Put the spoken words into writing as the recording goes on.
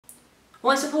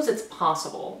Well, I suppose it's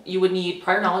possible. You would need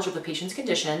prior knowledge of the patient's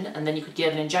condition, and then you could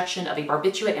give an injection of a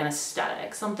barbiturate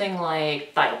anesthetic, something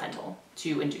like thiopental,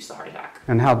 to induce the heart attack.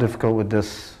 And how difficult would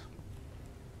this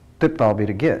Dipval be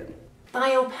to get?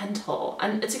 Thiopental,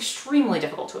 and it's extremely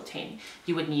difficult to obtain.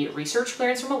 You would need research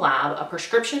clearance from a lab, a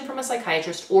prescription from a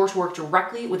psychiatrist, or to work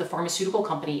directly with the pharmaceutical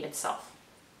company itself.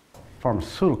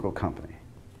 Pharmaceutical company?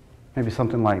 Maybe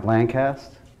something like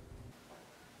Lancast?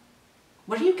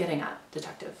 What are you getting at,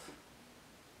 detective?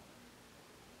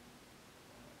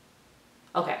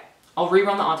 Okay, I'll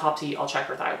rerun the autopsy, I'll check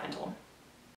for thiopental.